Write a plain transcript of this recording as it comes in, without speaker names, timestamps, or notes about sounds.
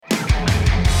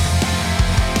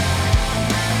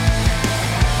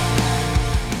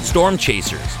Storm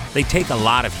chasers, they take a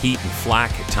lot of heat and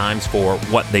flack at times for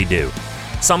what they do.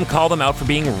 Some call them out for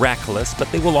being reckless, but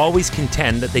they will always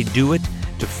contend that they do it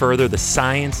to further the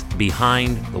science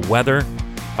behind the weather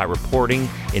by reporting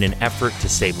in an effort to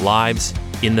save lives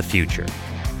in the future.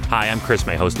 Hi, I'm Chris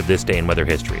May, host of This Day in Weather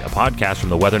History, a podcast from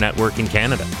the Weather Network in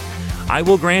Canada. I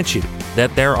will grant you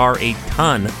that there are a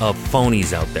ton of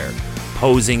phonies out there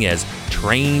posing as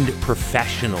trained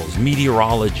professionals,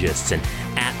 meteorologists, and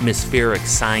atmospheric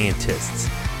scientists.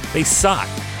 They suck,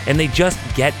 and they just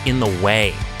get in the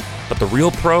way. But the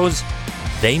real pros,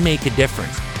 they make a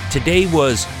difference. Today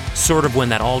was sort of when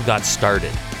that all got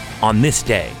started, on this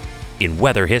day in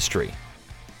weather history.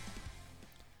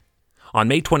 On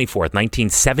May 24th,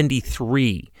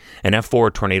 1973, an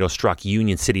F4 tornado struck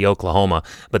Union City, Oklahoma,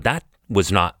 but that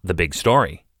was not the big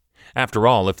story. After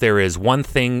all, if there is one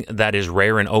thing that is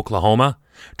rare in Oklahoma,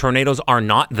 tornadoes are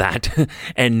not that,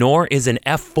 and nor is an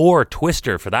F4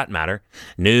 twister for that matter.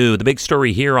 No, the big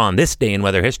story here on This Day in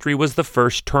Weather History was the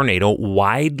first tornado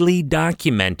widely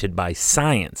documented by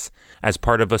science as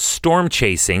part of a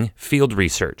storm-chasing field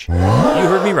research. You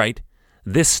heard me right.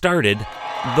 This started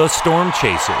the storm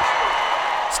chasers.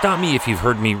 Stop me if you've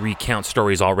heard me recount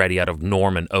stories already out of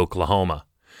Norman, Oklahoma.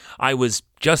 I was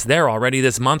just there already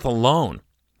this month alone.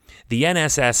 The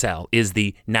NSSL is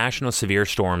the National Severe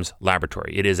Storms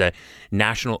Laboratory. It is a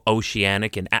National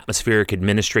Oceanic and Atmospheric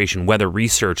Administration Weather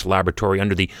Research Laboratory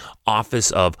under the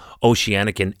Office of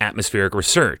Oceanic and Atmospheric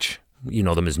Research. You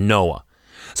know them as NOAA.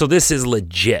 So this is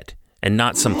legit and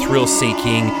not some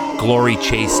thrill-seeking,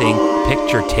 glory-chasing,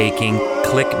 picture-taking,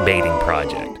 clickbaiting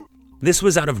project. This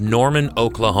was out of Norman,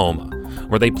 Oklahoma,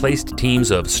 where they placed teams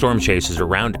of storm chasers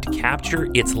around it to capture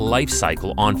its life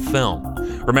cycle on film.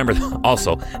 Remember,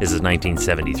 also, this is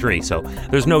 1973, so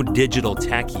there's no digital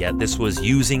tech yet. This was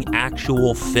using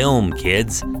actual film,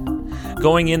 kids.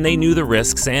 Going in, they knew the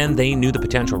risks and they knew the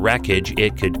potential wreckage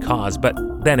it could cause, but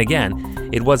then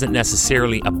again, it wasn't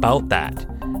necessarily about that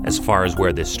as far as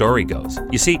where this story goes.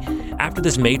 You see, after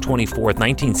this May 24th,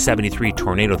 1973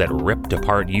 tornado that ripped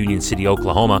apart Union City,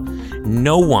 Oklahoma,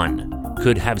 no one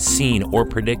could have seen or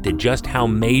predicted just how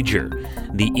major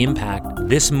the impact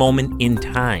this moment in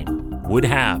time would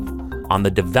have on the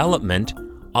development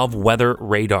of weather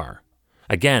radar.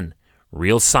 Again,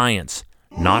 real science,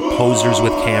 not posers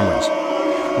with cameras.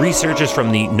 Researchers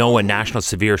from the NOAA National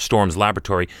Severe Storms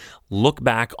Laboratory look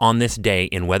back on this day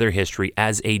in weather history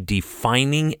as a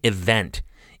defining event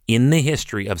in the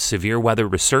history of severe weather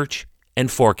research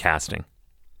and forecasting.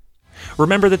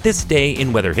 Remember that this day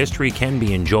in weather history can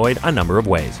be enjoyed a number of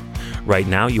ways. Right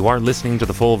now, you are listening to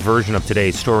the full version of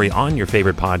today's story on your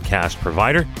favorite podcast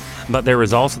provider, but there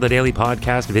is also the daily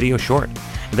podcast video short.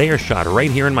 They are shot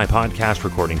right here in my podcast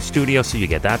recording studio, so you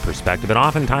get that perspective, and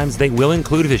oftentimes they will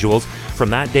include visuals from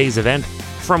that day's event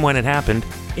from when it happened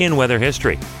in weather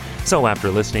history. So after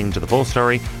listening to the full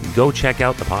story, go check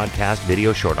out the podcast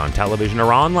video short on television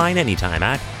or online anytime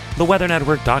at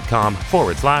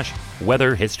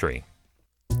theweathernetwork.com/weather history.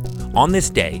 On this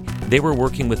day, they were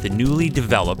working with the newly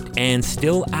developed and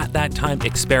still at that time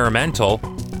experimental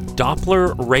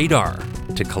Doppler radar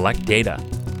to collect data.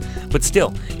 But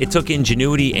still, it took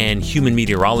ingenuity and human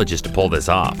meteorologists to pull this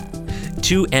off.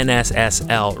 Two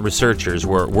NSSL researchers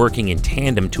were working in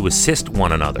tandem to assist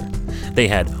one another. They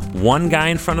had one guy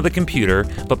in front of the computer,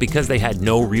 but because they had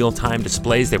no real-time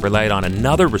displays, they relied on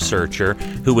another researcher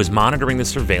who was monitoring the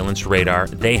surveillance radar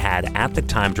they had at the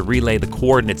time to relay the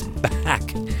coordinates back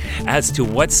as to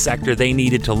what sector they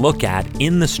needed to look at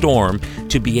in the storm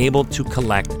to be able to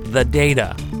collect the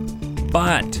data.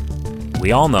 But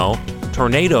we all know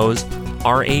tornadoes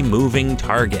are a moving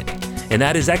target, and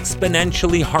that is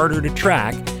exponentially harder to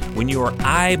track when you are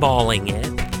eyeballing it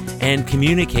and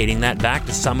communicating that back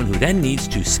to someone who then needs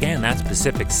to scan that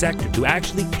specific sector to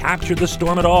actually capture the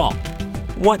storm at all.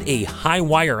 What a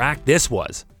high-wire act this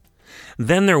was.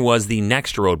 Then there was the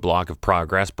next roadblock of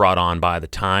progress brought on by the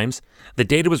times. The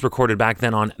data was recorded back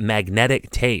then on magnetic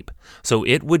tape, so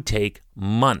it would take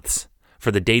months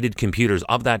for the dated computers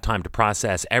of that time to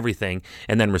process everything,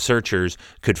 and then researchers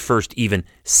could first even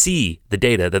see the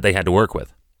data that they had to work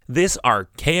with. This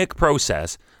archaic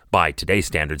process, by today's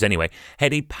standards anyway,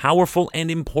 had a powerful and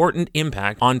important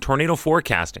impact on tornado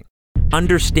forecasting.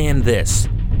 Understand this.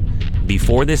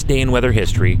 Before this day in weather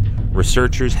history,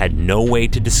 researchers had no way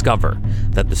to discover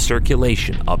that the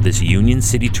circulation of this Union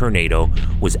City tornado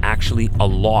was actually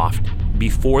aloft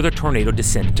before the tornado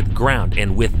descended to the ground,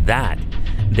 and with that,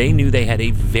 they knew they had a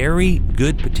very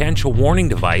good potential warning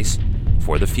device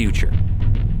for the future.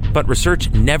 But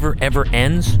research never ever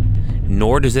ends,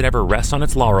 nor does it ever rest on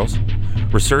its laurels.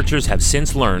 Researchers have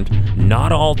since learned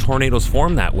not all tornadoes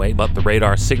form that way, but the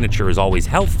radar signature is always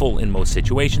helpful in most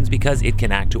situations because it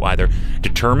can act to either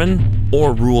determine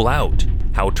or rule out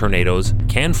how tornadoes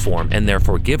can form and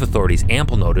therefore give authorities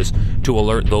ample notice to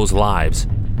alert those lives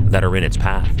that are in its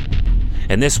path.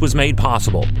 And this was made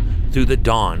possible through the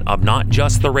dawn of not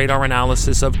just the radar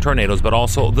analysis of tornadoes, but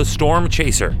also the storm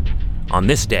chaser on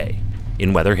this day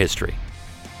in weather history.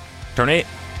 Tornado.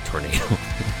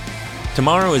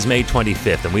 Tomorrow is May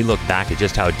 25th, and we look back at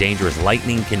just how dangerous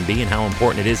lightning can be and how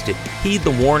important it is to heed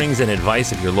the warnings and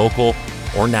advice of your local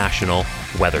or national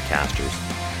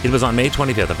weathercasters. It was on May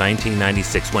 25th of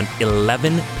 1996 when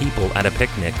 11 people at a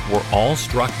picnic were all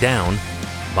struck down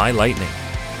by lightning.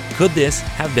 Could this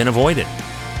have been avoided?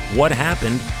 What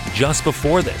happened just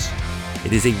before this?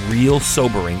 It is a real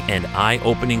sobering and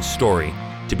eye-opening story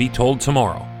to be told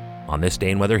tomorrow on This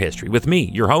Day in Weather History with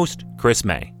me, your host, Chris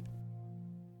May.